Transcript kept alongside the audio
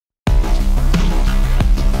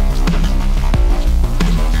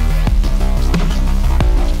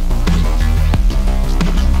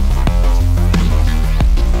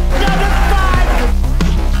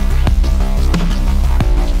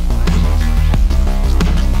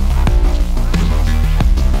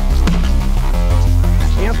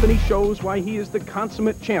shows why he is the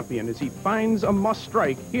consummate champion as he finds a must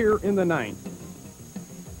strike here in the 9th.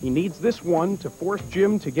 He needs this one to force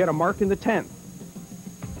Jim to get a mark in the 10th.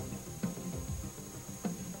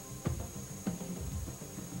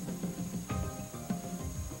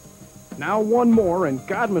 Now one more, and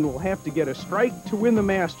Godman will have to get a strike to win the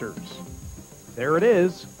Masters. There it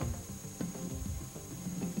is.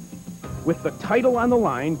 With the title on the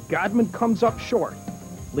line, Godman comes up short,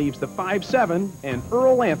 leaves the 5-7, and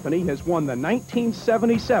Earl Anthony has won the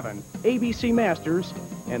 1977 ABC Masters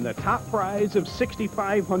and the top prize of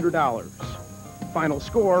 $6,500. Final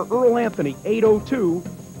score, Earl Anthony 802,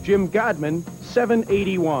 Jim Godman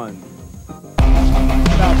 781.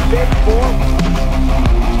 Now big four.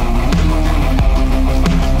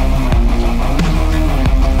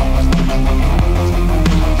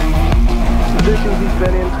 Positions he's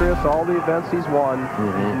been in, Chris, all the events he's won,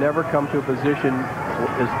 he's never come to a position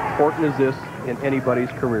as important as this in anybody's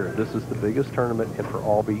career. This is the biggest tournament, and for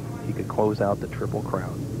Aulby, he could close out the Triple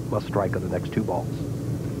Crown. Must strike on the next 2 balls. There's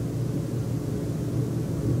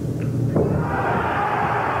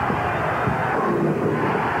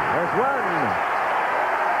one.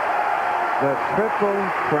 The Triple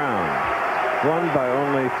Crown, won by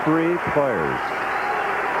only 3 players.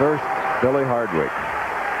 First, Billy Hardwick.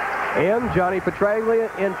 And Johnny Petraglia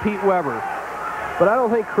and Pete Weber. But I don't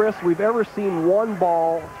think, Chris, we've ever seen one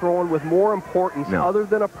ball thrown with more importance other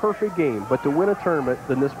than a perfect game, but to win a tournament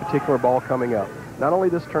than this particular ball coming up. Not only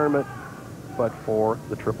this tournament, but for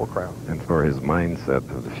the Triple Crown. And for his mindset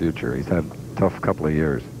of the future. He's had a tough couple of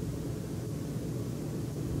years.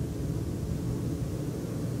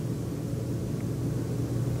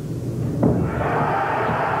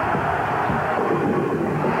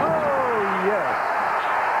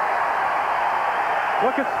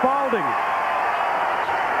 Look at Spalding.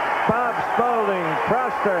 Bob Spalding,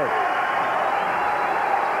 prostrate.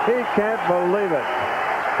 He can't believe it.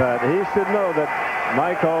 But he should know that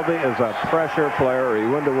Mike Aulby is a pressure player. He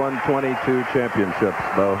won the 122 championships,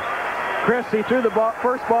 Bo. Chris, he threw the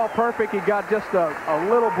first ball perfect. He got just a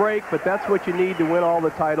little break, but that's what you need to win all the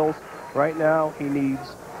titles. Right now, he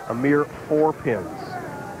needs a mere 4 pins.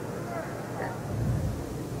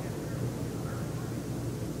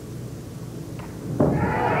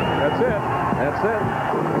 That's it.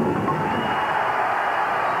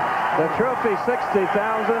 The trophy,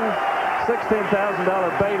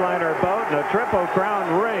 $16,000 Bayliner boat and a Triple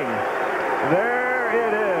Crown ring. There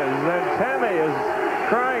it is. And Tammy is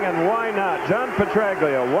crying, and why not? John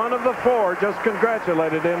Petraglia, one of the 4, just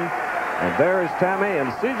congratulated him. And there's Tammy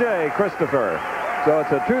and C.J. Christopher. So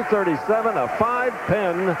it's a 237, a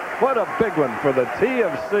 5-pin. What a big one for the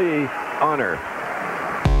TFC honor.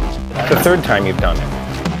 The 3rd time you've done it.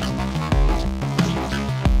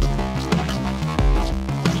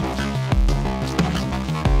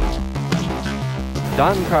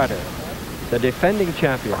 Don Carter, the defending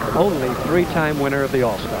champion, only 3-time winner of the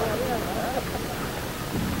All-Star.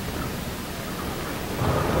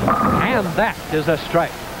 And that is a strike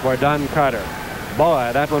for Don Carter.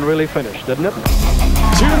 Boy, that one really finished, didn't it? 2 more.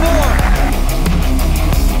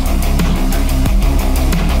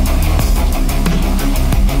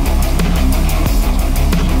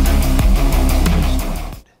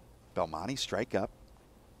 Belmonte strike up.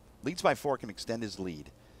 Leads by 4, can extend his lead.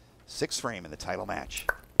 6th frame in the title match.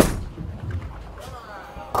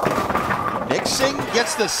 Nixon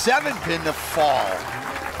gets the 7-pin to fall.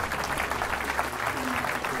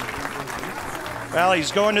 Well,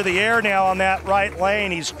 he's going to the air now on that right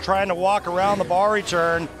lane. He's trying to walk around the bar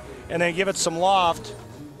return and then give it some loft.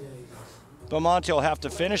 Belmonte will have to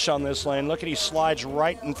finish on this lane. Look at, he slides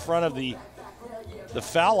right in front of the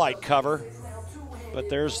foul light cover. But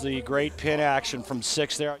there's the great pin action from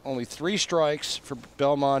 6 there. Only 3 strikes for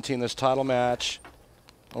Belmonte in this title match.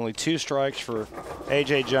 Only 2 strikes for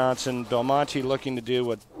A.J. Johnson. Belmonte looking to do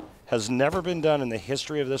what has never been done in the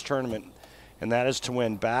history of this tournament, and that is to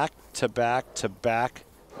win back-to-back-to-back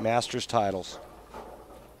Masters titles.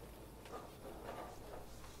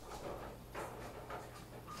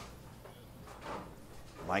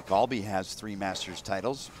 Mike Aulby has 3 Masters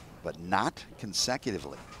titles, but not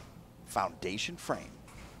consecutively. Foundation frame.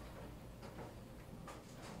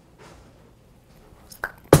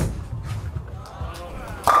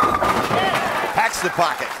 Packs the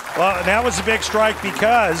pocket. Well, that was a big strike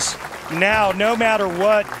because now no matter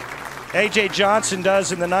what A.J. Johnson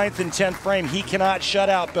does in the 9th and 10th frame, he cannot shut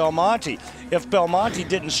out Belmonte. If Belmonte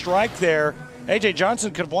didn't strike there, A.J.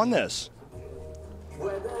 Johnson could have won this.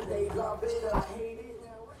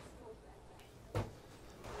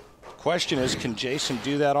 Question is, can Jason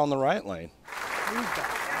do that on the right lane?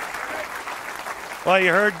 Well, you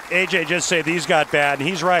heard AJ just say these got bad, and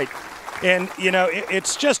he's right. And, you know,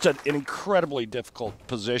 it's just an incredibly difficult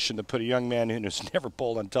position to put a young man in who's never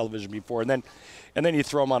bowled on television before, and then you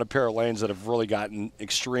throw him on a pair of lanes that have really gotten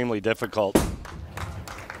extremely difficult.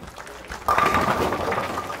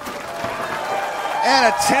 And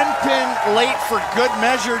a 10-pin late for good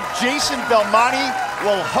measure. Jason Belmonte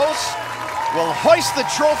will hoist the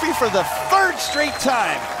trophy for the 3rd straight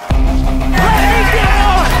time.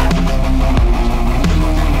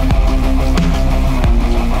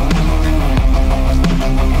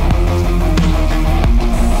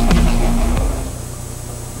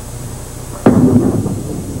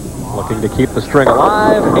 Looking to keep the string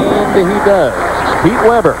alive, and he does. Pete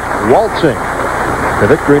Weber waltzing to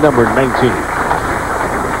victory number 19.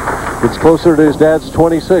 It's closer to his dad's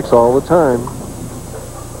 26 all the time.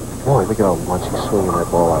 Boy, look at how much he's swinging that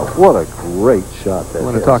ball out. What a great shot that is. I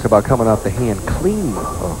want to talk about coming off the hand clean.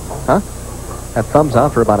 Huh? That thumb's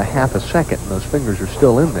out for about a half a second, and those fingers are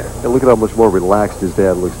still in there. And look at how much more relaxed his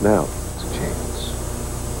dad looks now. It's a chance.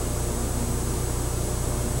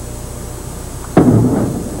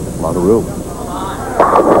 A lot of room.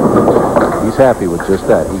 He's happy with just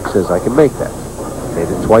that. He says, I can make that. Made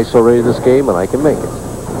it twice already this game, and I can make it.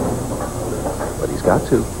 But he's got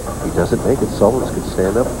to. If he doesn't make it, Sullins could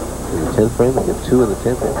stand up in the 10th frame and get 2 in the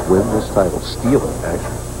 10th and win this title. Steal it,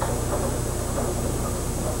 actually.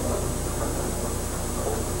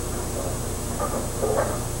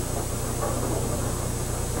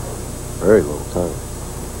 Very little time.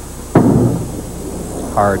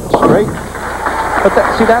 Hard and straight. But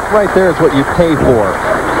see, that right there is what you pay for.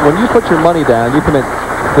 When you put your money down, you come in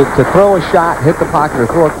to throw a shot, hit the pocket, or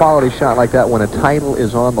throw a quality shot like that when a title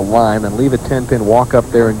is on the line, and leave a 10-pin, walk up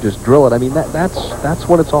there and just drill it. I mean, that's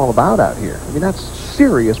what it's all about out here. I mean, that's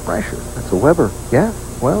serious pressure. That's a Weber. Yeah,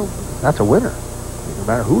 well, that's a winner. No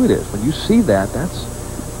matter who it is, when you see that, that's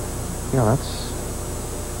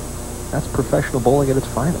professional bowling at its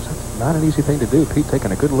finest. That's not an easy thing to do. Pete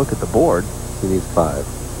taking a good look at the board. He needs 5,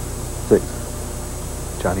 6.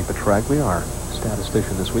 Johnny Petraglia, our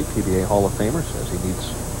statistician this week, PBA Hall of Famer, says he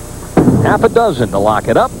needs half a dozen to lock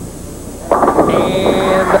it up.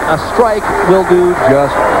 And a strike will do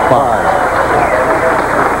just fine.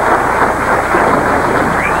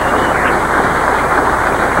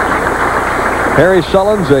 Harry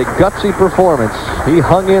Sullins, a gutsy performance. He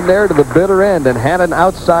hung in there to the bitter end and had an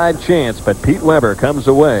outside chance, but Pete Weber comes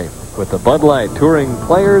away with the Bud Light Touring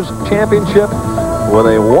Players Championship with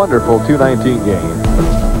a wonderful 219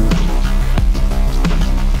 game.